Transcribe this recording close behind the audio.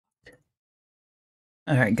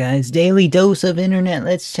Alright guys, daily dose of internet.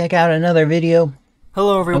 Let's check out another video.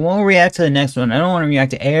 Hello I everyone. won't react to the next one. I don't want to react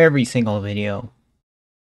to every single video.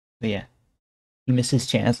 But yeah, he missed his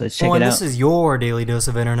chance. Let's check it out. This is your daily dose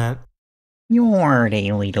of internet. Your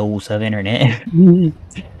daily dose of internet.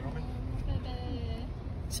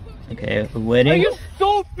 Okay, a wedding. Are you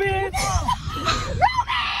stupid? What?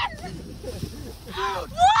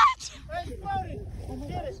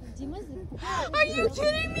 Are you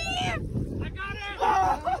kidding me? I got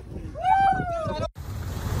it!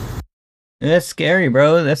 That's scary,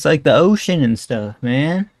 bro. That's like the ocean and stuff,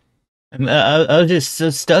 man. I was just so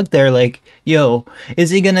stuck there like, yo, is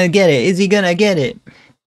he gonna get it? Is he gonna get it?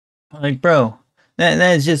 Like, bro, that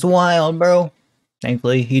is just wild, bro.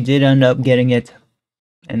 Thankfully, he did end up getting it.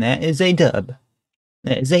 And that is a dub.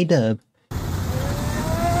 That is a dub.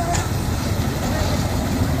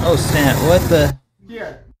 Oh snap, what the?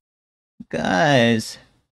 Here. Guys.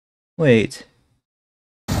 Wait.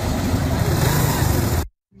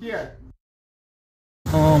 Here.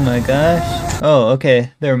 Oh my gosh. Oh,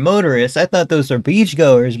 okay. They're motorists. I thought those were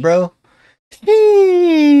beachgoers, bro.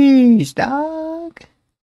 Sheesh, dog.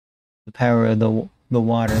 The power of the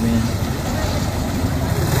water, man.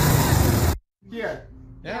 Here.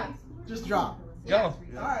 Yeah. Just drop. Go.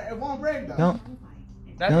 Alright, it won't break though.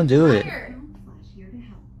 Don't do it.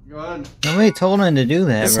 Go on. Nobody told him to do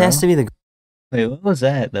that, This bro. has to be the Wait, what was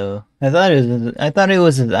that though? I thought it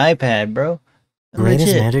was his iPad, bro. greatest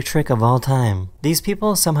Legit. magic trick of all time. These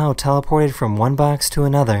people somehow teleported from one box to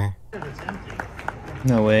another.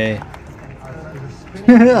 No way.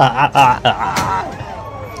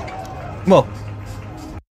 Whoa.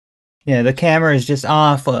 Yeah, the camera is just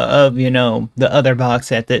off of, you know, the other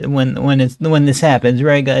box at the when this happens,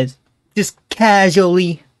 right guys? Just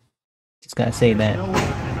casually. Just gotta say that.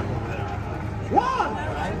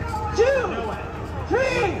 1, 2, 3.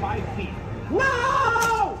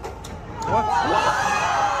 No!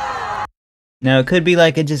 Now it could be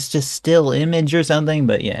like a just still image or something,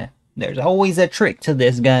 but yeah. There's always a trick to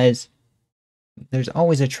this, guys. There's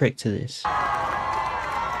always a trick to this.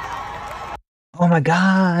 Oh my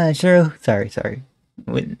gosh, bro. Sorry.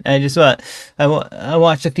 I just I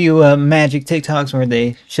watched a few magic TikToks where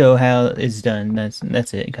they show how it's done.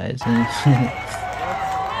 That's it, guys.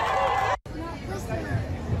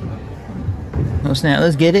 Oh snap!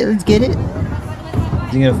 Let's get it. Is he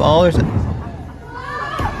gonna fall or something?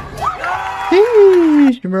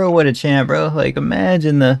 Sheesh, bro, what a champ, bro! Like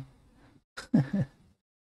imagine the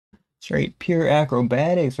straight pure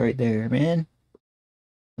acrobatics right there, man.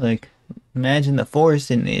 Like. Imagine the force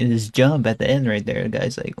in his jump at the end right there. The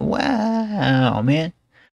guy's like, wow, man.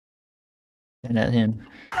 And at him.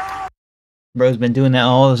 Bro's been doing that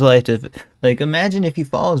all his life. Like, imagine if he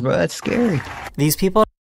falls, bro. That's scary. These people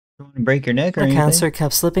Don't want to break your neck or at the anything. concert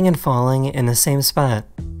kept slipping and falling in the same spot.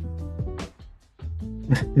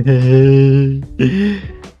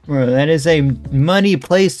 Bro, that is a muddy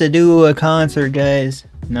place to do a concert, guys.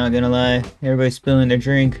 Not gonna lie. Everybody's spilling their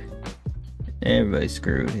drink. Everybody's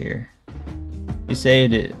screwed here. You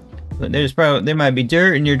saved it, but there might be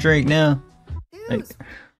dirt in your drink now. Like,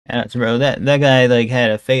 ouch, bro. That guy like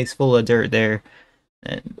had a face full of dirt there.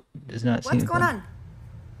 That does not seem. What's going on?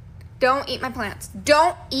 Don't eat my plants.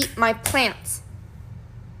 Don't eat my plants.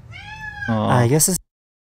 I guess this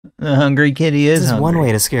The hungry kitty is is hungry. one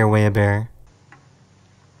way to scare away a bear.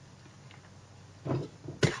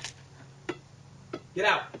 Get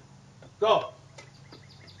out. Go.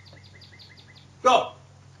 Go.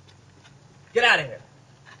 Get out of here.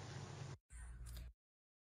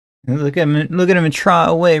 Look at him and trot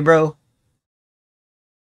away, bro.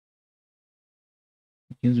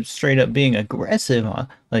 He was straight up being aggressive, huh?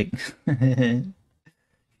 Like,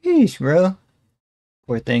 yeesh, bro.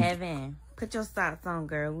 Poor thing. Evan, put your socks on,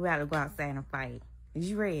 girl. We gotta go outside and fight.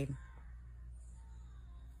 Is you ready?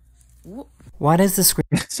 Why does the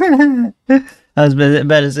screen I was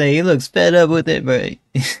about to say he looks fed up with it, but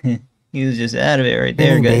he was just out of it right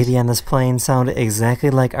there, guys. baby on this plane sound exactly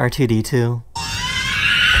like R2-D2?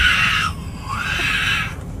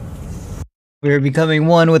 We're becoming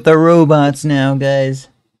one with the robots now, guys.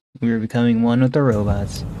 We're becoming one with the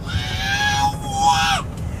robots.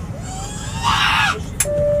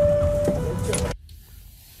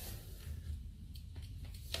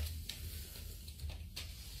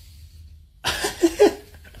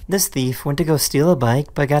 This thief went to go steal a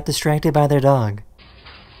bike but got distracted by their dog.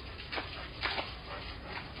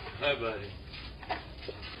 Hi, buddy.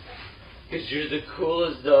 Cause you're the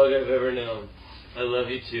coolest dog I've ever known. I love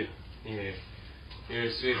you too. You're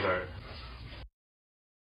a sweetheart.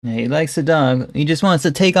 Yeah, he likes the dog. He just wants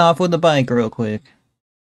to take off with the bike real quick.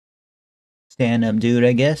 Stand up, dude,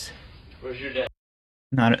 I guess. Where's your dad?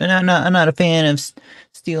 I'm not a fan of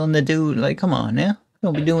stealing the dude. Like, come on now,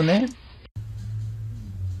 don't be doing that.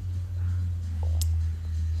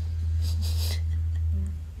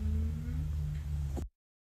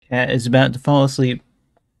 Cat is about to fall asleep.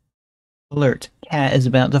 Alert! Cat is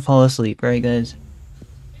about to fall asleep. Right, guys?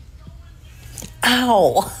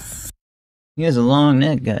 Ow! He has a long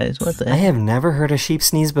neck, guys. What the I heck? have never heard a sheep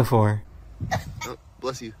sneeze before. Oh,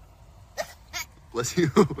 bless you. Bless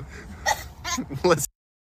you. Bless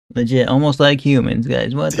Legit, almost like humans,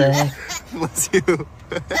 guys. What the heck? Bless you.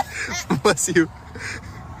 Bless you.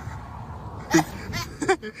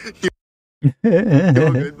 You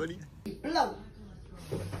all good, buddy? Blow.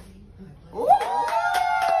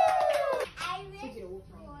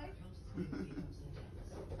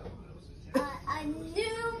 A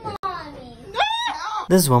new mommy.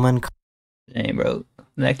 This woman Hey, bro.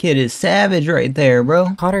 That kid is savage right there,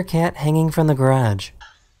 bro. caught her cat hanging from the garage.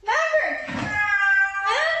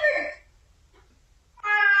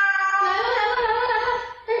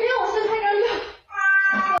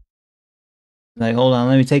 Like, hold on,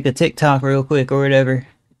 let me take a TikTok real quick or whatever.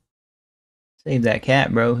 Save that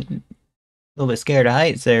cat, bro. A little bit scared of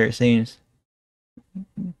heights there, it seems.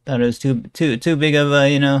 Thought it was too big of a,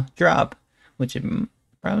 you know, drop. Which it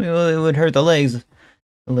probably would hurt the legs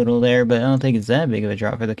a little there, but I don't think it's that big of a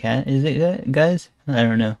drop for the cat. Is it, guys? I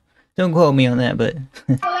don't know. Don't quote me on that, but...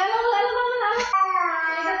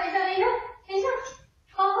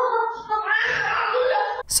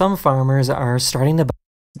 Some farmers are starting to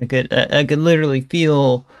I could literally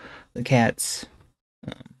feel the cat's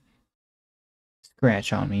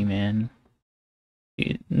scratch on me, man.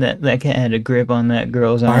 Dude, that cat had a grip on that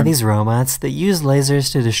girl's buy arm. these robots that use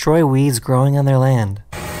lasers to destroy weeds growing on their land.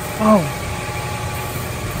 Oh!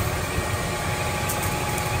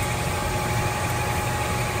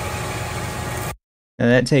 Now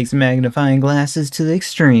that takes magnifying glasses to the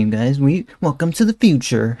extreme, guys. Welcome to the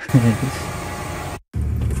future.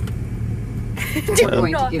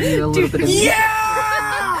 Going to give you a little bit of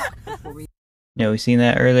Yeah, we seen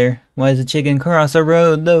that earlier. Why is the chicken cross a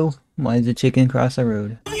road, though? Why is the chicken cross a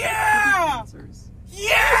road? Yeah!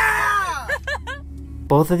 Yeah!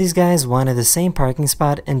 Both of these guys wanted the same parking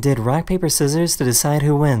spot and did rock, paper, scissors to decide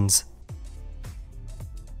who wins.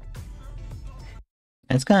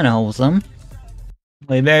 That's kind of wholesome.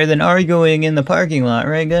 Way better than arguing in the parking lot,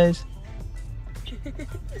 right, guys?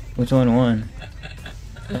 Which one won?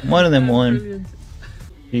 One of them won.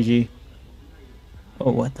 GG.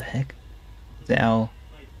 Oh, what the heck? It's an owl.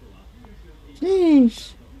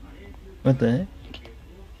 Sheesh. What the heck?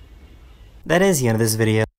 That is the end of this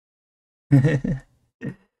video.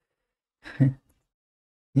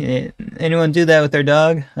 Yeah, anyone do that with their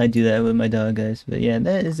dog? I do that with my dog, guys. But yeah,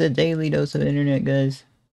 that is a daily dose of internet, guys.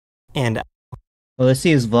 And Well, let's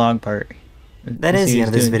see his vlog part. that is the end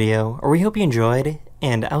of this video, or we hope you enjoyed,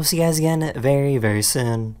 and I'll see you guys again very, very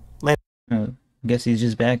soon. Later. Oh, guess he's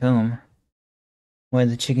just back home. Why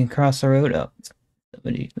did the chicken cross the road? Oh,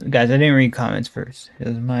 somebody. Guys, I didn't read comments first. It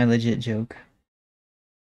was my legit joke.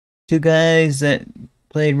 Two guys that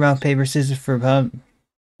played rock, paper, scissors for about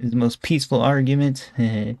the most peaceful argument.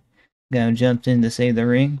 Guy jumped in to save the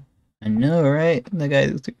ring. I know, right? The guy,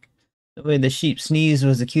 the way the sheep sneezed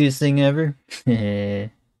was the cutest thing ever. And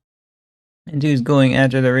dude's going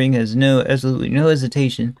after the ring has absolutely no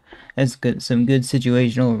hesitation. That's good, some good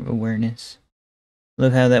situational awareness.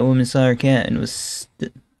 Look how that woman saw her cat and was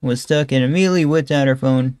stuck and immediately whipped out her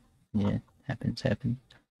phone. Yeah, happens.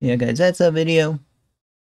 Yeah, guys, that's a video.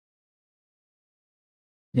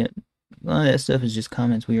 Yeah, a lot of that stuff is just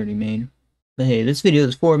comments we already made. But hey, this video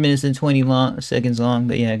is 4 minutes and 20 seconds long.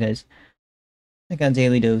 But yeah, guys, I got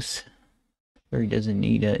Daily Dose. Sure, he doesn't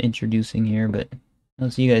need introducing here, but I'll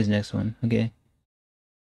see you guys next one. Okay,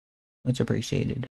 much appreciated.